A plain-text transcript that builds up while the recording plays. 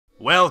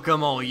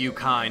Welcome all you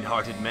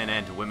kind-hearted men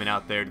and women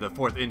out there to the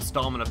fourth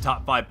installment of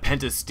Top 5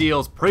 Penta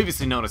Steals,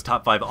 previously known as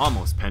Top 5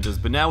 Almost Pentas,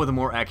 but now with a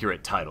more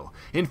accurate title.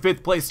 In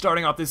 5th place,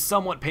 starting off this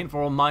somewhat painful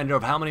reminder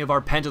of how many of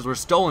our pentas were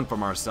stolen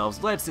from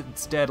ourselves, let's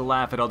instead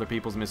laugh at other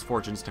people's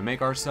misfortunes to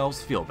make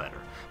ourselves feel better.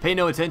 Pay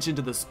no attention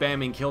to the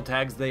spamming kill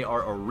tags, they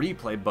are a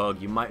replay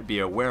bug you might be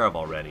aware of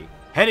already.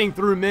 Heading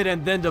through mid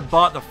and then to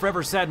bot, the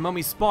forever sad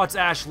mummy spots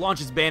Ashe,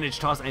 launches bandage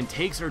toss, and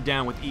takes her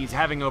down with ease,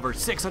 having over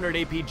 600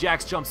 AP.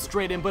 Jax jumps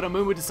straight in, but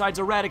Amumu decides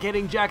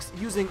eradicating Jax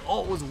using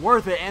ult was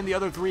worth it, and the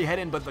other three head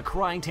in, but the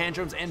crying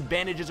tantrums and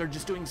bandages are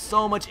just doing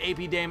so much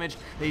AP damage.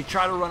 They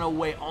try to run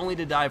away only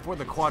to die for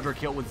the quadra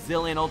kill with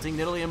Zillion ulting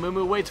Nidalee.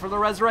 Amumu waits for the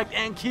resurrect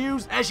and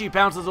Qs as she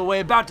pounces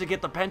away, about to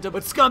get the penta,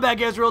 but scumbag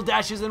Ezreal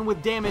dashes in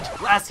with damage,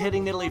 last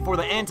hitting Nidalee for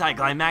the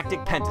anticlimactic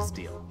penta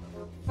steal.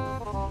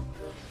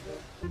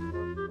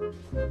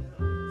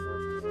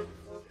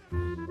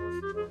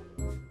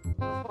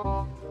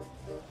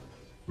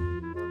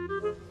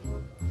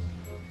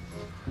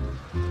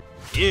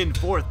 In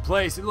 4th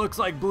place, it looks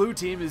like blue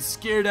team is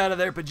scared out of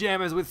their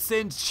pajamas with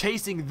Singe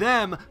chasing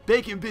them.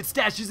 Bacon Bit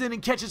stashes in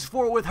and catches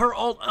 4 with her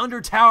ult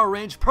under tower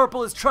range.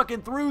 Purple is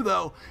trucking through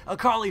though.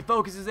 Akali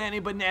focuses Annie,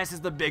 but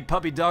nasses the big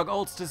puppy dog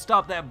ults to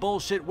stop that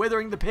bullshit,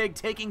 withering the pig,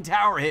 taking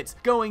tower hits.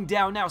 Going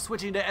down now,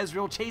 switching to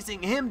Ezreal,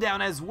 chasing him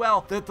down as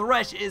well. The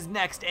Thresh is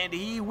next, and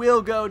he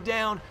will go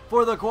down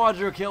for the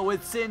quadra kill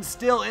with Singe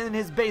still in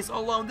his base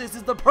alone. This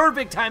is the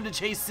perfect time to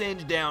chase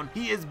Singe down.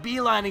 He is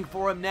beelining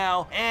for him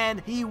now,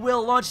 and he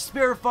will launch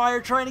Spirit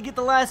Fire trying to get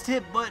the last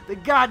hit, but the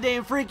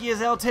goddamn freaky as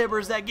hell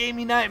Tibbers that gave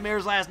me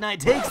nightmares last night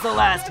takes the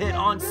last hit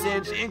on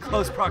Singe in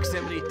close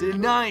proximity,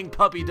 denying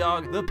Puppy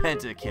Dog the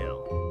penta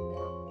kill.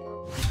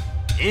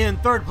 In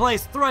 3rd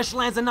place, Thresh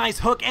lands a nice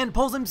hook and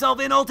pulls himself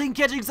in, ulting,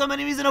 catching some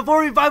enemies in a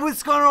 4v5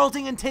 with Skarner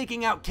ulting and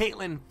taking out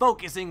Caitlyn,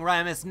 focusing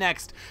Rammus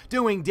next,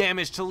 doing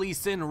damage to Lee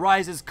Sin.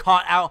 Ryze is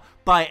caught out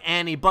by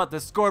Annie, but the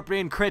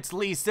Scorpion crits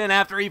Lee Sin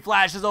after he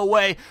flashes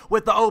away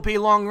with the OP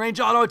long range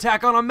auto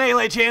attack on a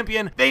melee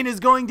champion. Vayne is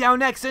going down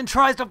next and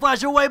tries to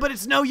flash away, but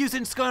it's no use,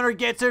 and Skarner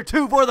gets her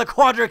 2 for the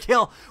quadra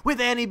kill,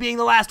 with Annie being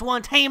the last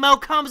one. Tamo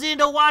comes in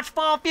to watch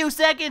for a few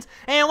seconds,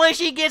 and when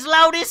she gets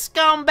low, this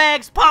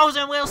scumbag's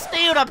posing will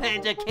steal the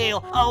penta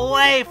kill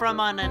away from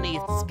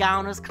underneath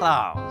Skarner's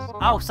claws.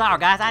 Oh, sorry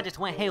guys, I just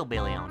went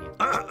hillbilly on you.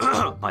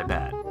 My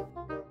bad.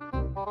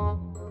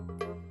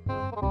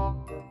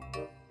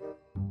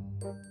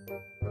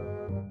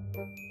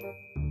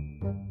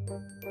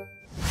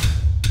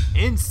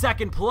 In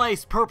 2nd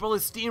place, Purple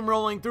is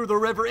steamrolling through the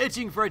river,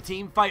 itching for a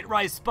team fight.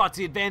 Ryze spots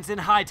the advance and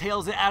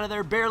hightails it out of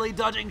there, barely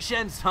dodging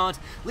Shen's taunt.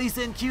 Lee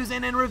Sin cues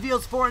in and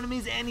reveals 4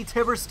 enemies. Annie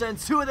Tibber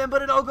stuns 2 of them,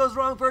 but it all goes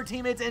wrong for her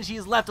teammates, and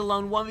she's left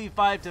alone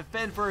 1v5 to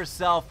fend for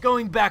herself.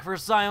 Going back for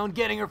Sion,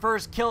 getting her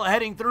first kill,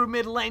 heading through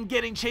mid lane,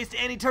 getting chased.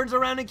 Annie turns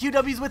around and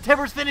QWs with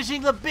Tibbers,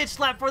 finishing the bitch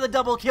slap for the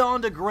double kill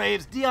onto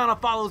Graves. Diana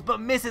follows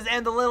but misses,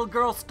 and the little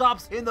girl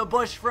stops in the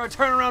bush for a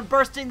turnaround,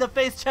 bursting the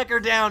face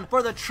checker down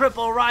for the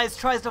triple. Ryze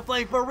tries to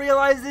flank, but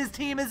realizes his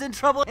team is in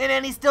trouble, and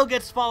Annie still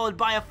gets followed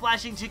by a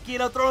flashing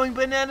Chiquita throwing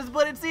bananas,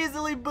 but it's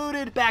easily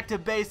booted back to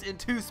base in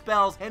 2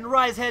 spells, and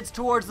Ryze heads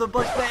towards the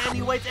bush, but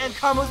Annie waits and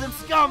combos, and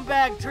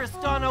scumbag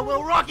Tristana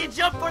will rocket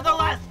jump for the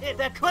last hit.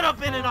 That could have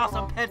been an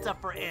awesome penta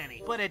for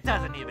Annie, but it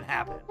doesn't even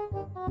happen.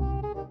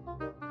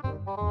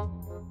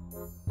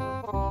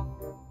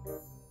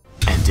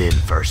 And in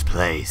 1st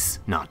place,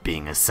 not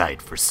being a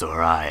sight for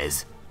sore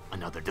eyes,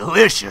 another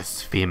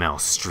delicious female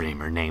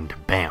streamer named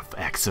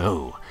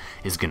BAMFXO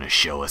is gonna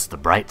show us the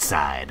bright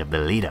side of the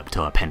lead up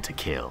to a penta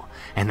kill,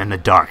 and then the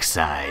dark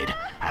side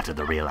after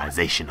the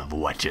realization of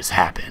what just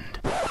happened.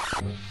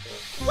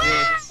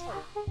 Wow!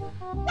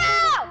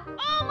 Wow!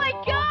 Oh my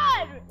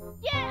god!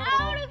 Get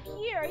out of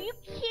here! Are you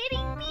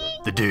kidding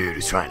me? The dude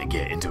who's trying to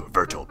get into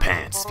virtual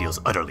pants feels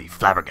utterly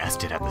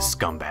flabbergasted at the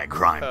scumbag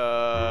crime.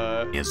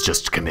 He has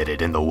just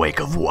committed in the wake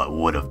of what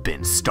would have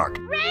been stark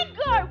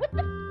Rengar, what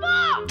the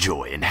fuck?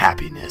 joy and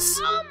happiness.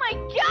 Oh my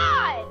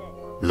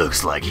god!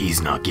 Looks like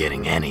he's not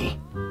getting any.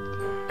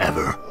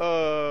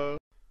 Ever.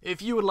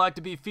 If you would like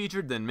to be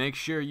featured, then make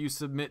sure you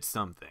submit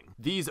something.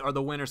 These are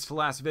the winners to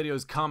last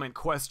video's comment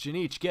question,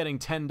 each getting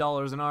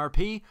 $10 in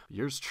RP.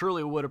 Yours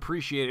truly would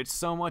appreciate it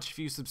so much if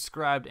you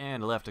subscribed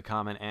and left a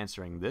comment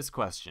answering this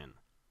question.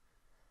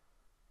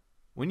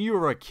 When you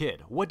were a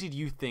kid, what did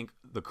you think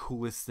the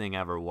coolest thing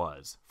ever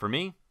was? For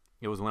me,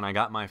 it was when I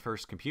got my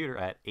first computer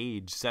at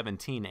age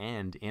 17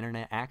 and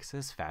internet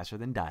access faster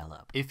than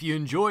dial-up. If you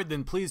enjoyed,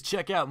 then please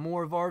check out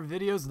more of our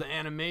videos. The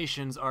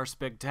animations are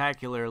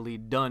spectacularly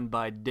done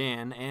by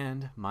Dan,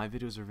 and my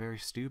videos are very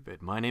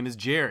stupid. My name is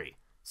Jerry.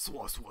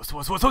 Swoosh!